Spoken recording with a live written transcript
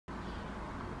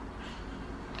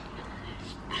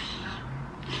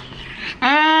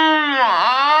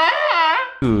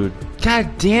Dude,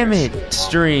 god damn it,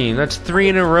 stream. That's 3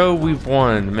 in a row we've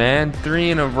won, man. 3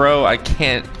 in a row. I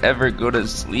can't ever go to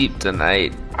sleep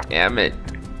tonight. Damn it.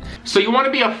 So you want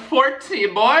to be a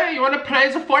Fortnite boy? You want to play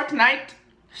as a Fortnite?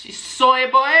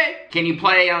 Soy boy? Can you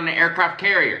play on an aircraft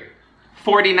carrier?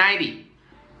 4090.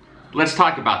 Let's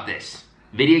talk about this.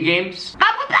 Video games?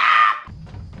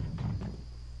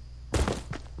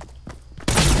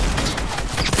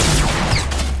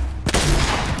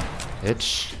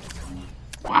 Bitch.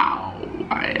 Wow,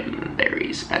 I am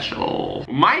very special.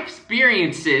 My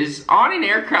experiences on an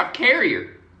aircraft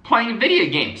carrier playing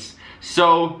video games.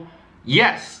 So,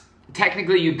 yes,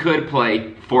 technically you could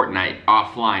play Fortnite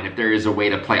offline if there is a way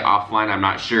to play offline. I'm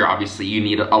not sure. Obviously, you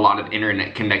need a lot of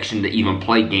internet connection to even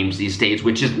play games these days,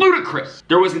 which is ludicrous.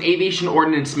 There was an aviation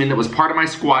ordnanceman that was part of my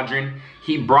squadron.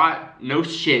 He brought, no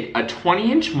shit, a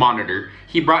 20-inch monitor.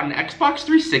 He brought an Xbox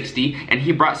 360, and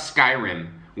he brought Skyrim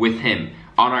with him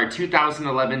on our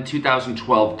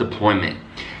 2011-2012 deployment.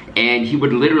 And he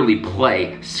would literally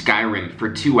play Skyrim for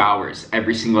 2 hours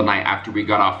every single night after we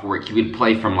got off work. He would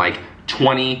play from like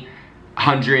 2000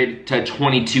 to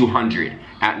 2200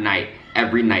 at night,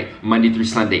 every night, Monday through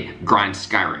Sunday, grind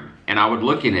Skyrim. And I would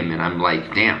look at him and I'm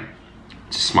like, damn,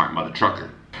 it's a smart mother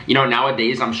trucker. You know,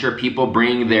 nowadays, I'm sure people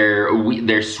bring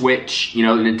their Switch, you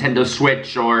know, Nintendo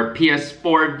Switch or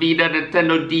PS4, Vita,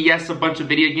 Nintendo DS, a bunch of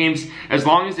video games, as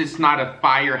long as it's not a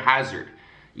fire hazard.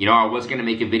 You know, I was gonna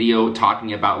make a video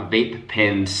talking about vape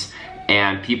pens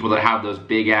and people that have those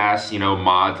big ass, you know,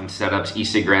 mods and setups,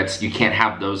 e-cigarettes. You can't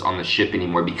have those on the ship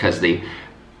anymore because they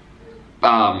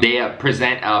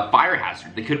present a fire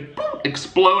hazard. They could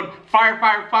explode, fire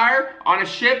on a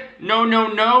ship. No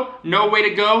way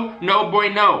to go, no boy,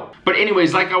 no. But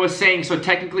anyways, like I was saying, so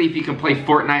technically if you can play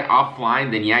Fortnite offline,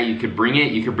 then yeah, you could bring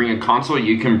it. You could bring a console,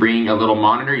 you can bring a little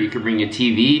monitor, you could bring a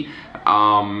TV,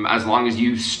 as long as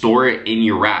you store it in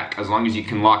your rack, as long as you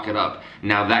can lock it up.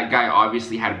 Now that guy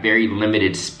obviously had very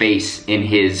limited space in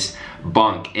his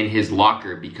bunk, in his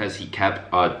locker, because he kept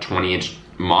a 20-inch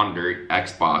monitor,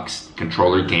 Xbox,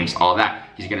 controller, games, all that.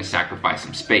 He's gonna sacrifice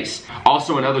some space.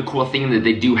 Also, another cool thing that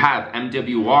they do have,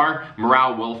 MWR,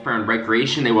 Morale, Welfare, and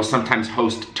Recreation, they will sometimes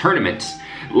host tournaments,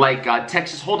 like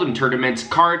Texas Hold'em tournaments,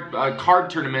 card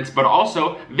tournaments, but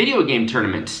also video game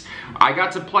tournaments. I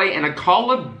got to play in a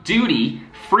Call of Duty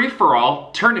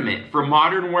free-for-all tournament for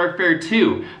Modern Warfare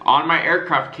 2 on my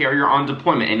aircraft carrier on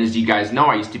deployment. And as you guys know,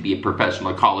 I used to be a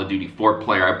professional Call of Duty 4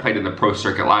 player. I played in the Pro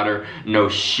Circuit Ladder. No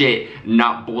shit,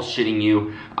 not bullshitting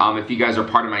you. If you guys are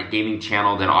part of my gaming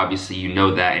channel, then obviously you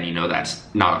know that, and you know that's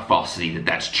not a falsity, that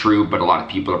that's true, but a lot of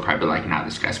people are probably like, nah,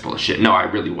 this guy's full of shit. No, I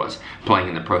really was playing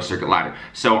in the Pro Circuit Ladder.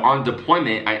 So on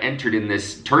deployment, I entered in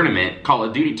this tournament, Call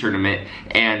of Duty tournament,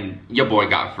 and your boy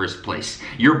got first place.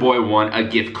 Your boy won a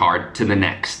gift card to the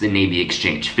Navy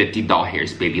Exchange, 50 doll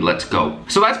hairs, baby, let's go.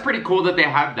 So that's pretty cool that they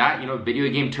have that, you know, video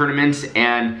game tournaments.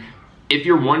 And if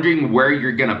you're wondering where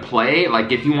you're gonna play,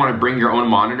 like if you wanna bring your own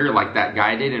monitor like that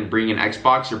guy did and bring an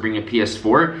Xbox or bring a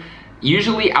PS4,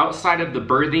 usually outside of the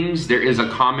berthings, there is a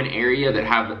common area that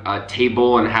have a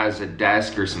table and has a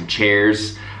desk or some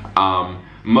chairs.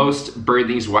 Most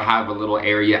berthings will have a little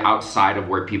area outside of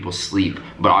where people sleep,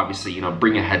 but obviously, you know,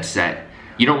 bring a headset.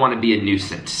 You don't want to be a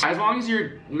nuisance. As long as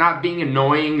you're not being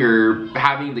annoying or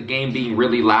having the game being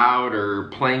really loud or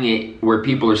playing it where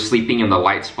people are sleeping and the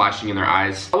lights flashing in their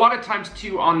eyes. A lot of times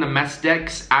too on the mess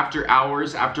decks, after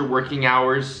hours, after working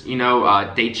hours, you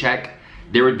know, day check,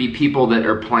 there would be people that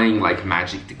are playing like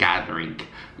Magic the Gathering,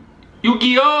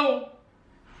 Yu-Gi-Oh!,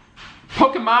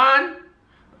 Pokemon,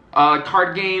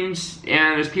 card games,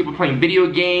 and there's people playing video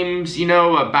games, you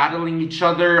know, battling each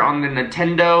other on the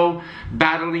Nintendo,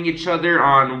 battling each other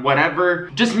on whatever.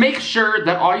 Just make sure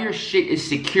that all your shit is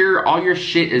secure, all your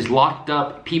shit is locked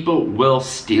up. People will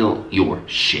steal your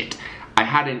shit. I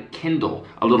had a Kindle,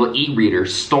 a little e-reader,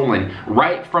 stolen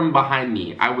right from behind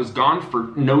me. I was gone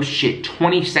for no shit,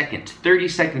 20 seconds, 30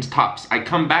 seconds tops. I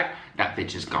come back, that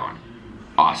bitch is gone.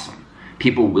 Awesome.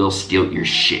 People will steal your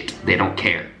shit. They don't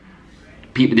care.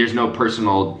 There's no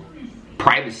personal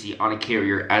privacy on a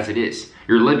carrier as it is.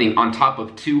 You're living on top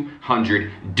of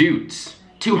 200 dudes,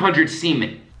 200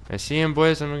 seamen. I see him,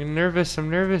 boys. I'm nervous.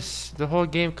 The whole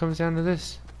game comes down to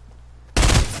this.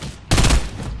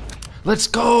 Let's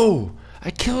go!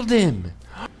 I killed him!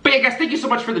 But yeah, guys, thank you so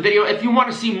much for the video. If you want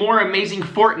to see more amazing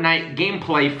Fortnite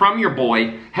gameplay from your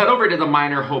boy, head over to the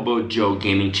Minor Hobo Joe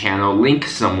gaming channel. Link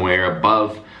somewhere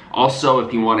above Also,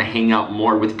 if you want to hang out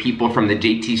more with people from the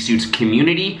JTsuits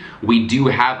community, we do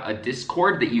have a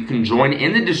Discord that you can join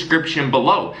in the description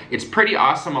below. It's pretty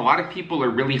awesome. A lot of people are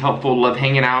really helpful, love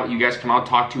hanging out. You guys can all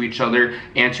talk to each other,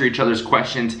 answer each other's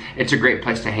questions. It's a great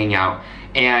place to hang out.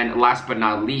 And last but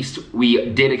not least, we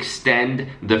did extend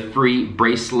the free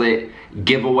bracelet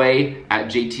giveaway at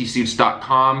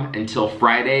JTsuits.com until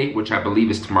Friday, which I believe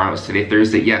is tomorrow. Is today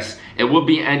Thursday? Yes, it will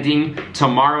be ending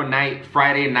tomorrow night,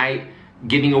 Friday night,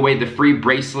 giving away the free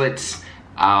bracelets.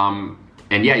 And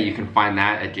yeah, you can find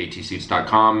that at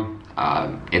JTsuits.com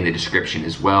in the description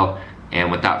as well.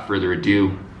 And without further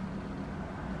ado,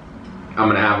 I'm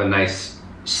gonna have a nice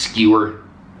skewer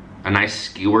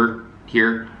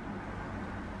here.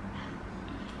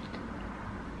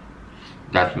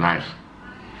 That's nice.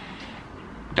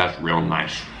 That's real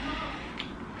nice.